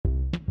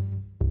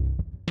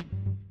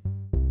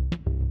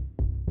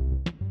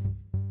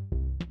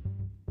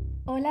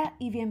Hola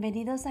y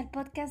bienvenidos al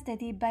podcast de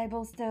Deep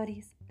Bible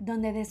Stories,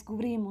 donde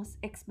descubrimos,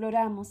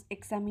 exploramos,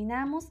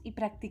 examinamos y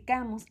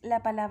practicamos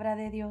la palabra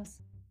de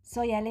Dios.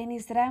 Soy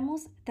Alenis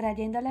Ramos,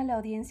 trayéndole a la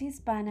audiencia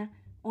hispana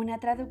una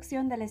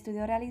traducción del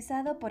estudio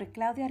realizado por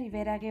Claudia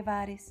Rivera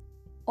Guevares.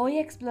 Hoy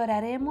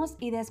exploraremos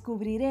y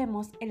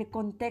descubriremos el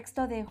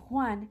contexto de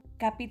Juan,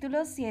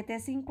 capítulo 7,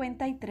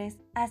 53,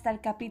 hasta el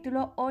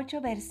capítulo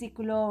 8,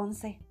 versículo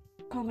 11.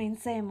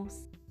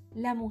 Comencemos.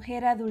 La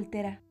mujer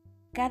adúltera.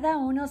 Cada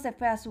uno se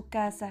fue a su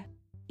casa,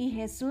 y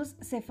Jesús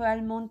se fue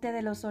al monte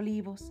de los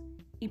olivos,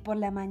 y por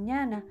la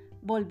mañana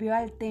volvió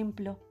al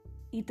templo,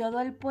 y todo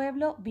el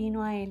pueblo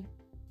vino a él,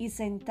 y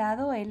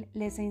sentado él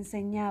les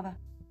enseñaba.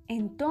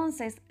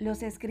 Entonces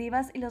los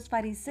escribas y los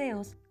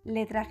fariseos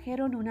le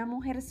trajeron una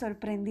mujer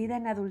sorprendida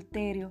en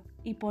adulterio,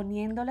 y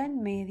poniéndola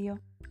en medio.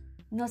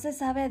 No se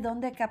sabe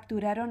dónde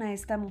capturaron a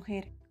esta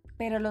mujer,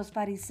 pero los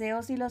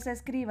fariseos y los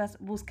escribas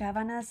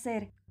buscaban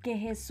hacer que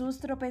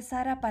Jesús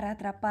tropezara para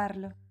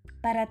atraparlo,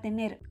 para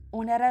tener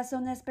una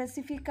razón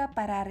específica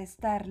para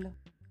arrestarlo.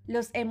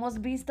 Los hemos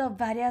visto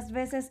varias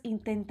veces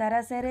intentar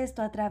hacer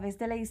esto a través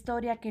de la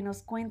historia que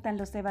nos cuentan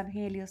los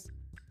evangelios,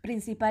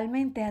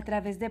 principalmente a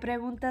través de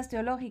preguntas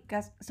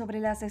teológicas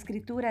sobre las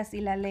escrituras y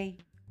la ley.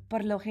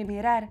 Por lo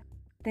general,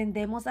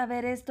 tendemos a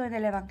ver esto en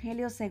el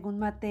evangelio según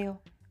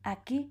Mateo.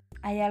 Aquí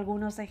hay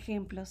algunos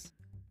ejemplos.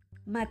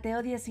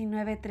 Mateo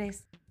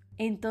 19:3.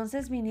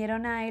 Entonces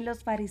vinieron a él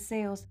los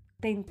fariseos,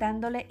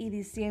 tentándole y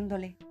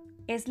diciéndole: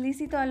 ¿es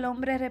lícito al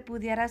hombre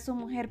repudiar a su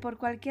mujer por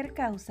cualquier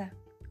causa?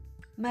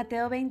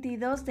 Mateo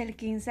 22 del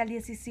 15 al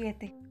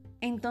 17.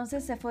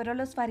 Entonces se fueron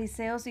los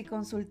fariseos y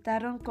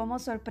consultaron cómo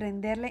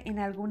sorprenderle en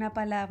alguna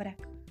palabra,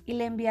 y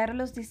le enviaron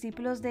los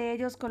discípulos de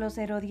ellos con los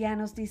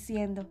herodianos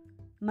diciendo: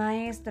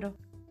 Maestro,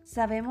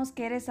 sabemos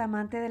que eres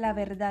amante de la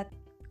verdad,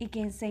 y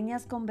que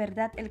enseñas con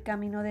verdad el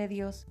camino de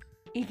Dios,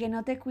 y que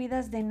no te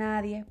cuidas de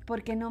nadie,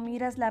 porque no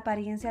miras la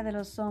apariencia de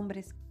los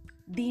hombres.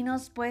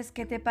 Dinos pues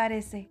qué te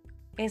parece.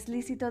 ¿Es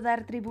lícito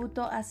dar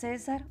tributo a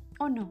César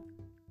o no?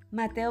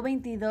 Mateo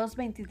 22,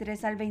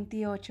 23 al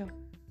 28.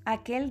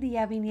 Aquel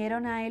día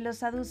vinieron a él los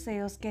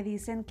saduceos que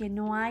dicen que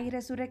no hay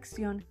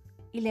resurrección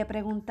y le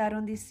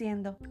preguntaron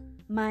diciendo: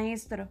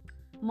 Maestro,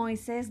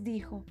 Moisés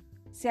dijo,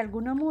 si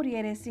alguno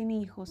muriere sin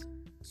hijos,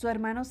 su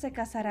hermano se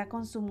casará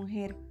con su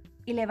mujer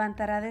y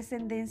levantará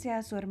descendencia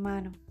a su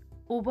hermano.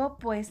 Hubo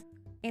pues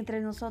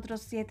entre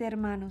nosotros 7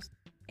 hermanos.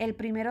 El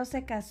primero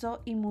se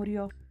casó y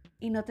murió,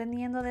 y no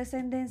teniendo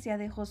descendencia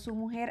dejó su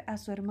mujer a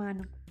su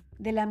hermano.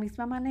 De la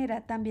misma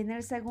manera también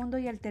el segundo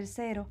y el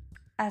tercero,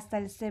 hasta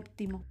el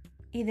séptimo.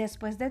 Y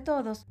después de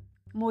todos,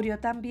 murió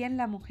también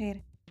la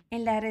mujer.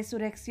 En la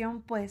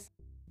resurrección, pues,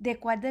 ¿de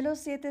cuál de los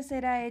 7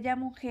 será ella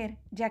mujer,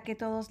 ya que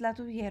todos la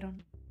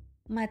tuvieron?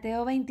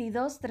 Mateo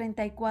 22,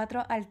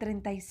 34 al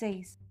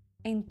 36.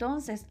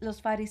 Entonces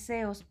los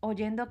fariseos,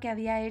 oyendo que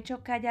había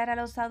hecho callar a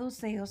los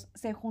saduceos,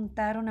 se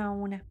juntaron a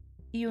una,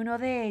 y uno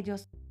de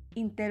ellos,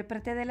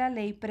 intérprete de la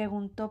ley,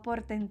 preguntó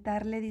por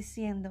tentarle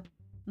diciendo: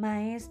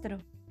 Maestro,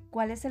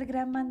 ¿cuál es el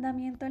gran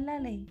mandamiento en la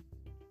ley?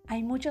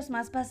 Hay muchos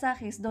más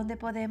pasajes donde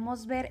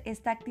podemos ver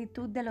esta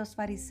actitud de los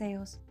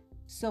fariseos.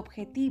 Su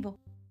objetivo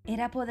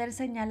era poder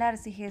señalar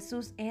si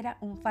Jesús era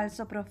un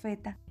falso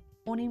profeta,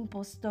 un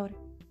impostor,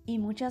 y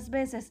muchas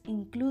veces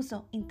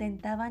incluso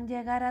intentaban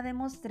llegar a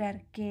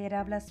demostrar que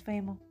era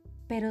blasfemo.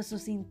 Pero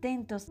sus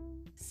intentos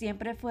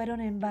siempre fueron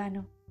en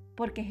vano,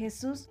 porque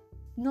Jesús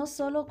no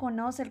solo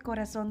conoce el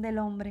corazón del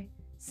hombre,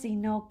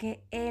 sino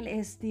que Él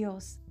es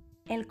Dios.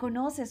 Él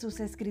conoce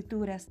sus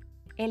escrituras.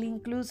 Él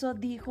incluso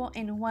dijo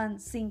en Juan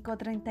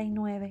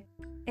 5:39,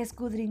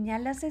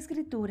 escudriñad las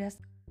escrituras,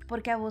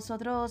 porque a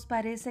vosotros os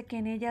parece que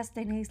en ellas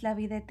tenéis la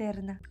vida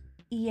eterna,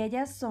 y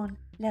ellas son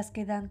las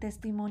que dan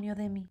testimonio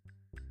de mí.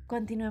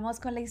 Continuemos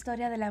con la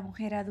historia de la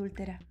mujer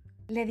adúltera.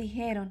 Le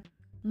dijeron: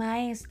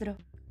 Maestro,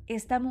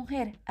 esta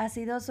mujer ha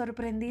sido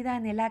sorprendida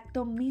en el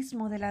acto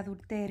mismo del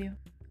adulterio.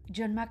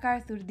 John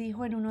MacArthur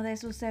dijo en uno de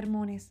sus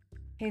sermones: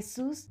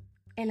 Jesús,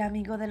 el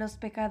amigo de los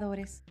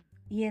pecadores.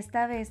 Y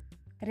esta vez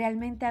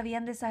realmente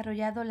habían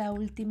desarrollado la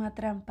última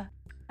trampa.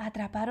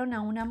 Atraparon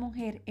a una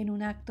mujer en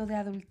un acto de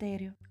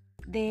adulterio.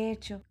 De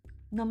hecho,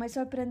 no me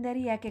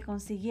sorprendería que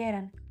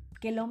consiguieran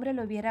que el hombre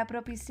lo hubiera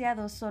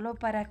propiciado solo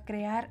para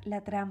crear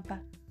la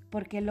trampa,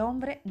 porque el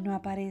hombre no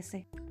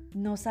aparece.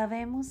 No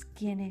sabemos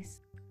quién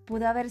es.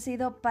 Pudo haber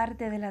sido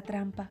parte de la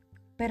trampa,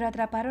 pero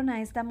atraparon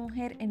a esta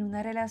mujer en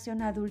una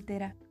relación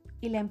adúltera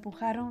y la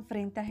empujaron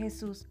frente a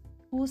Jesús,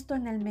 justo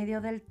en el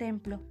medio del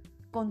templo,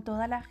 con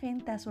toda la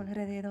gente a su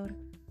alrededor.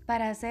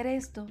 Para hacer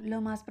esto,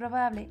 lo más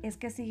probable es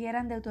que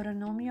siguieran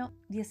Deuteronomio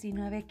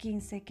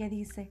 19:15, que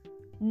dice: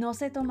 No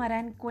se tomará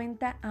en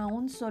cuenta a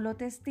un solo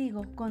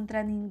testigo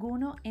contra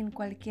ninguno en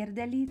cualquier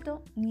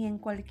delito ni en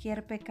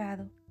cualquier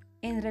pecado,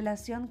 en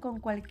relación con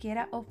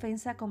cualquiera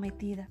ofensa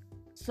cometida.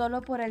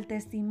 Solo por el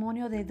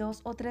testimonio de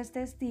 2 o 3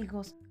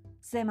 testigos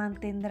se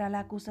mantendrá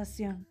la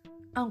acusación.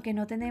 Aunque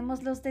no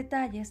tenemos los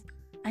detalles,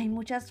 hay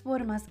muchas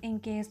formas en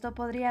que esto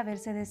podría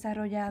haberse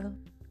desarrollado.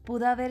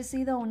 Pudo haber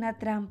sido una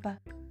trampa,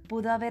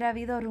 pudo haber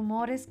habido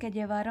rumores que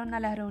llevaron a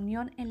la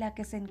reunión en la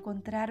que se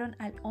encontraron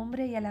al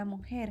hombre y a la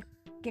mujer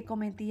que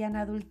cometían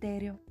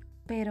adulterio,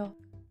 pero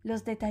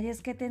los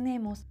detalles que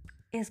tenemos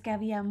es que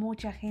había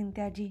mucha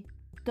gente allí.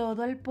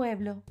 Todo el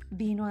pueblo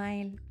vino a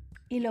él.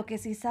 Y lo que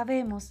sí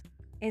sabemos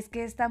es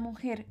que esta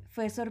mujer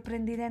fue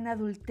sorprendida en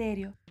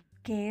adulterio,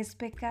 que es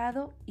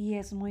pecado y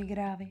es muy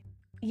grave.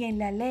 Y en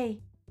la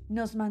ley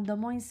nos mandó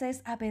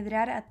Moisés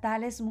apedrear a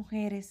tales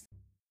mujeres.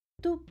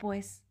 Tú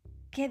pues,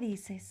 ¿qué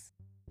dices?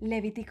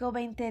 Levítico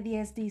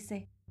 20:10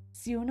 dice: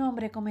 si un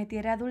hombre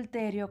cometiera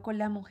adulterio con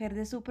la mujer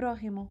de su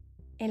prójimo,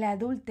 el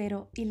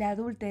adúltero y la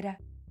adúltera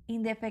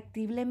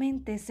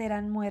indefectiblemente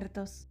serán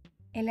muertos.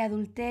 El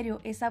adulterio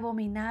es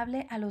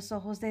abominable a los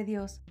ojos de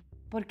Dios,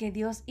 porque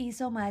Dios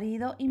hizo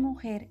marido y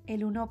mujer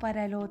el uno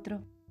para el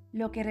otro,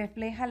 lo que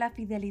refleja la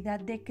fidelidad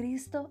de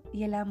Cristo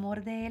y el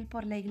amor de Él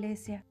por la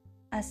Iglesia,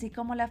 así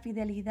como la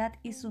fidelidad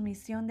y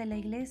sumisión de la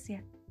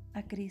Iglesia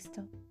a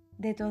Cristo.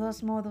 De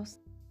todos modos,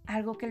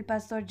 algo que el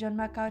pastor John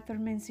MacArthur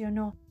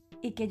mencionó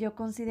y que yo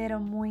considero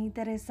muy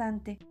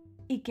interesante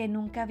y que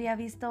nunca había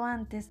visto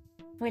antes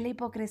fue la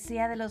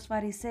hipocresía de los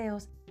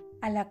fariseos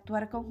al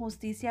actuar con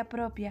justicia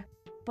propia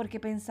porque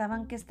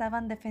pensaban que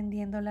estaban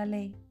defendiendo la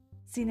ley.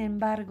 Sin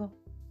embargo,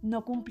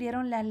 no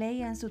cumplieron la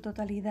ley en su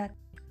totalidad,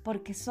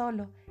 porque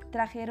solo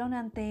trajeron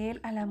ante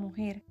él a la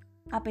mujer,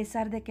 a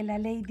pesar de que la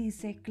ley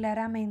dice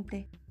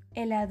claramente: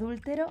 el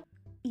adúltero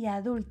y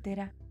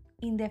adúltera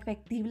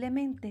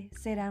indefectiblemente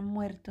serán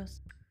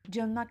muertos.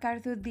 John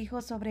MacArthur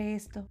dijo sobre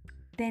esto: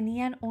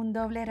 tenían un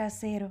doble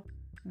rasero.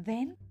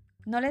 ¿Ven?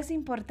 No les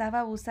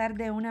importaba abusar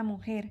de una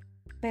mujer,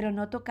 pero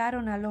no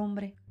tocaron al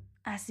hombre.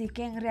 Así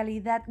que en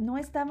realidad no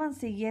estaban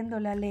siguiendo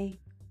la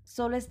ley,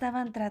 solo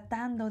estaban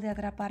tratando de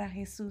atrapar a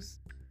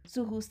Jesús.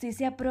 Su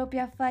justicia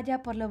propia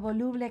falla por lo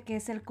voluble que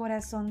es el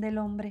corazón del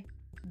hombre.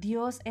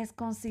 Dios es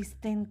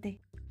consistente.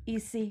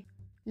 Y sí,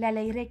 la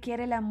ley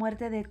requiere la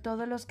muerte de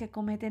todos los que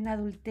cometen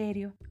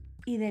adulterio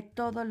y de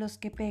todos los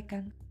que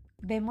pecan.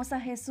 Vemos a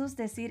Jesús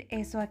decir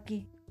eso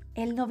aquí.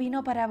 Él no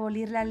vino para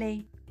abolir la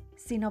ley,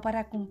 sino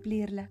para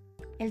cumplirla.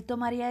 Él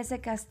tomaría ese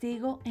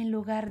castigo en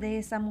lugar de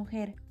esa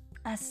mujer,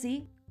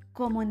 así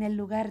como en el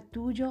lugar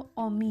tuyo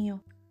o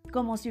mío,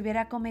 como si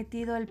hubiera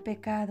cometido el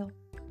pecado,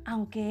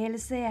 aunque él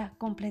sea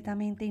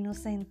completamente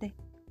inocente.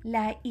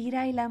 La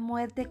ira y la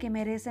muerte que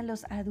merecen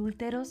los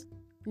adúlteros,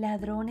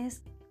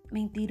 ladrones,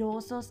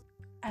 mentirosos,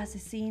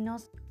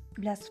 asesinos,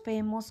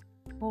 blasfemos,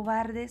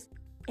 cobardes,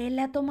 él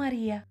la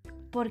tomaría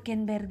porque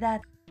en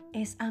verdad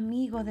es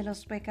amigo de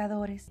los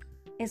pecadores.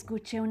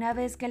 Escuché una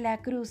vez que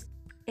la cruz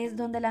es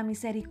donde la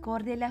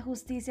misericordia y la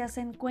justicia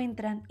se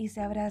encuentran y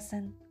se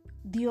abrazan.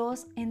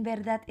 Dios en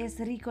verdad es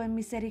rico en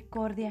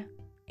misericordia.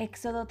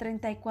 Éxodo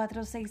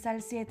 34,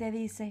 6-7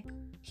 dice: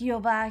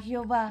 Jehová,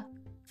 Jehová,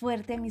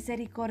 fuerte,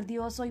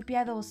 misericordioso y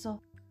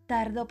piadoso,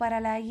 tardo para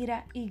la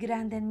ira y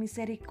grande en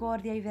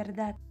misericordia y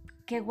verdad,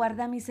 que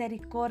guarda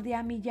misericordia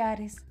a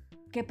millares,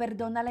 que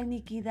perdona la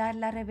iniquidad,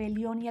 la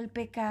rebelión y el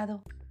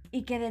pecado,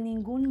 y que de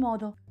ningún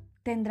modo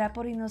tendrá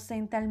por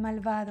inocente al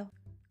malvado,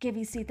 que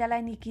visita la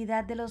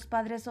iniquidad de los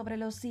padres sobre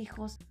los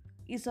hijos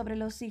y sobre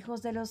los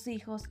hijos de los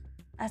hijos,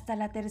 hasta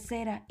la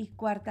tercera y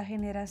cuarta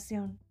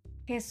generación.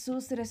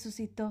 Jesús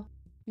resucitó.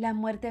 La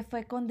muerte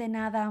fue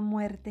condenada a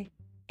muerte.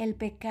 El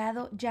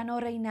pecado ya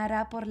no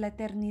reinará por la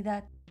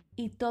eternidad,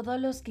 y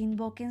todos los que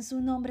invoquen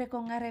su nombre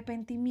con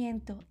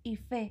arrepentimiento y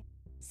fe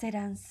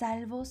serán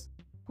salvos,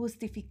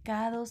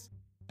 justificados,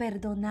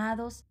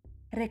 perdonados,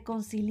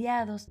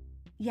 reconciliados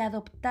y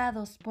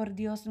adoptados por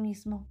Dios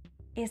mismo.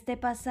 Este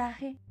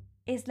pasaje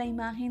es la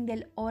imagen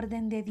del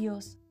orden de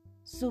Dios,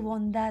 su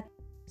bondad,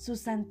 su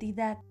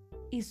santidad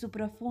y su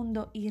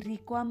profundo y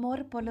rico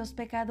amor por los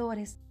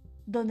pecadores,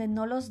 donde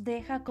no los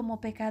deja como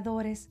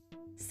pecadores,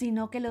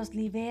 sino que los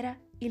libera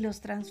y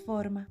los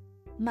transforma.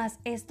 Mas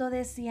esto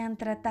decían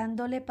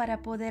tratándole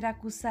para poder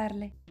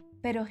acusarle,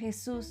 pero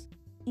Jesús,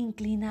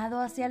 inclinado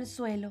hacia el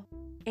suelo,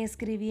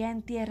 escribía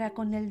en tierra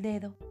con el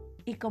dedo,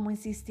 y como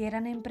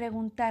insistieran en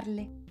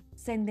preguntarle,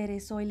 se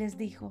enderezó y les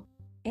dijo: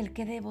 el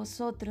que de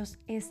vosotros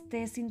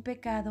esté sin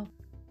pecado,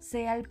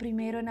 sea el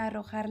primero en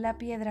arrojar la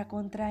piedra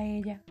contra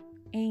ella.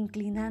 E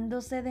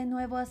inclinándose de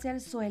nuevo hacia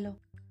el suelo,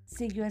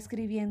 siguió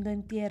escribiendo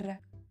en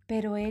tierra.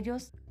 Pero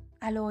ellos,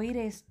 al oír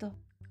esto,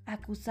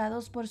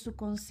 acusados por su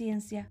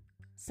conciencia,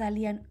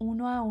 salían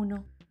uno a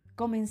uno,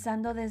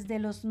 comenzando desde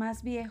los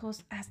más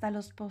viejos hasta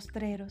los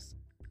postreros.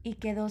 Y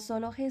quedó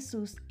solo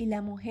Jesús y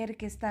la mujer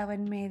que estaba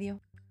en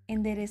medio.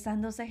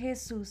 Enderezándose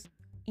Jesús,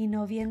 y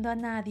no viendo a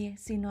nadie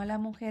sino a la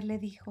mujer, le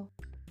dijo: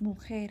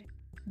 Mujer,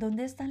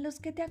 ¿dónde están los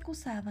que te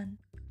acusaban?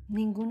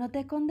 ¿Ninguno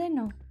te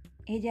condenó?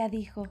 Ella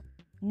dijo: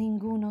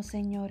 Ninguno,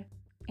 Señor.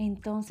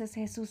 Entonces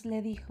Jesús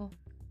le dijo: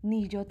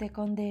 Ni yo te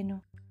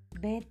condeno.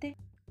 Vete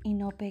y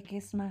no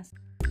peques más.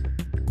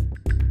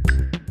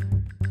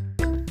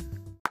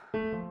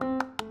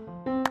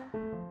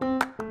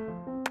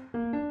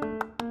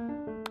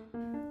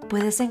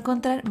 Puedes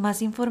encontrar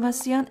más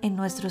información en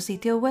nuestro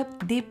sitio web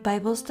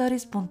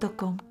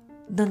deepbiblestories.com,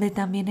 donde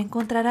también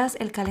encontrarás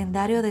el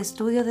calendario de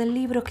estudio del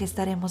libro que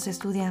estaremos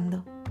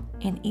estudiando.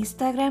 en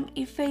Instagram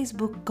y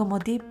Facebook como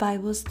Deep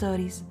Bible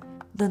Stories,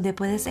 donde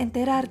puedes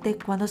enterarte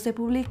cuando se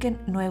publiquen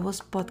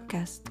nuevos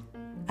podcasts.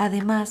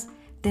 Además,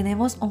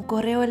 tenemos un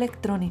correo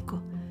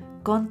electrónico,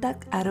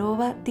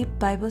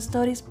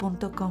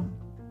 contact@deepbiblestories.com,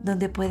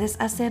 donde puedes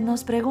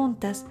hacernos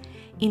preguntas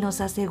y nos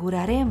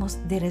aseguraremos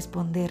de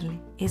responderle.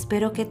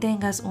 Espero que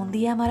tengas un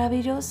día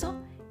maravilloso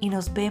y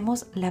nos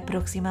vemos la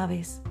próxima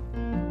vez.